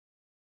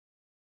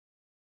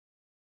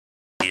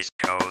East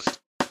Coast,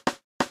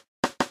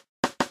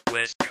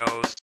 West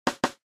Coast,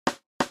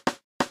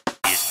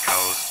 East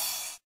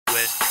Coast,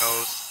 West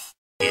Coast,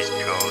 East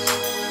Coast,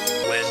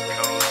 West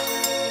Coast,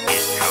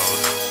 East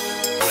Coast,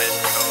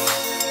 West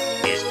Coast,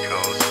 East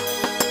Coast,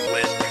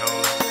 West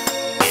Coast,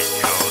 East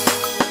Coast,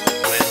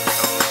 West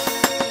Coast,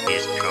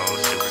 East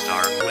Coast,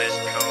 Superstar, West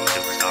Coast,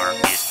 Superstar,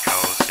 East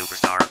Coast,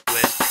 Superstar,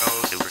 West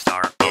Coast,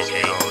 Superstar,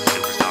 okay,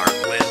 Superstar,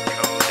 West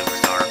Coast,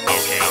 Superstar,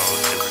 okay,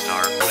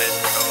 Superstar, West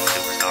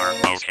Coast, Superstar,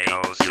 okay,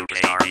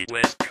 Superstar,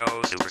 West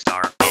Coast,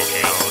 Superstar,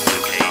 okay,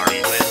 Superstar,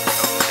 West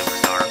Coast,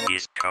 Superstar,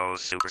 East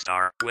Coast,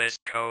 Superstar, West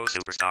Coast,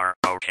 Superstar,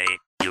 okay,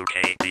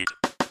 UK beat.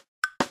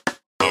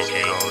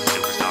 Okay,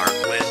 Superstar,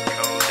 West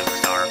Coast,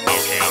 Superstar,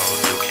 okay,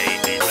 UK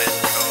beat, West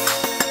Coast,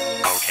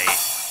 okay.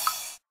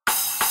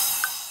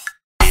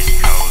 East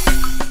Coast,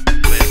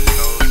 West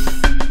Coast,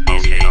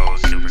 okay,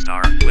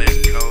 Superstar, West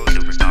Coast,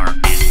 Superstar,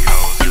 East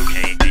Coast, UK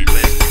beat,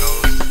 West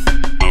Coast,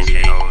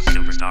 okay,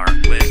 Superstar,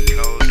 West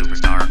Coast,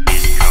 Superstar,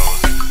 East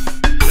Coast,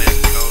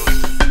 West Coast,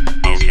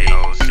 okay,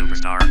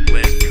 Superstar,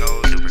 West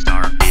Coast,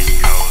 Superstar, East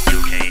Coast,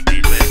 UK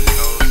beat, West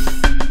Coast,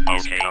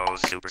 okay,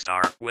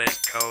 Superstar,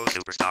 West Coast,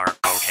 Superstar,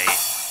 okay.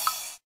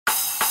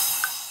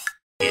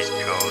 East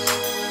Coast,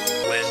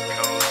 West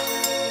Coast,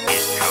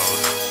 East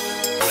Coast,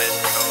 West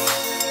Coast,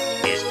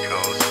 East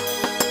Coast,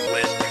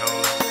 West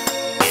Coast,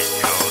 East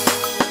Coast,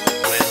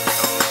 West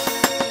Coast,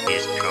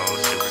 East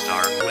Coast,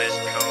 Superstar, West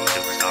Coast,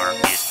 Superstar,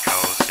 East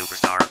Coast,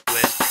 Superstar,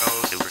 West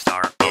Coast,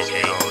 Superstar,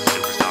 okay,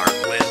 Superstar,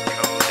 West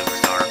Coast,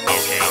 Superstar,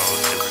 okay,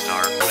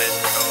 Superstar, West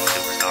Coast,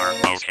 Superstar,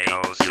 okay,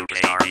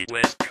 Superstar,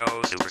 West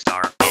Coast,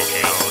 Superstar,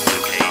 okay,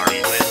 Superstar,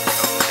 West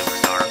Coast,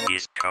 Superstar,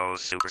 East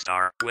Coast,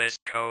 Superstar, West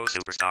Coast,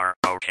 Superstar,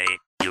 okay,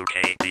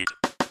 UK beat.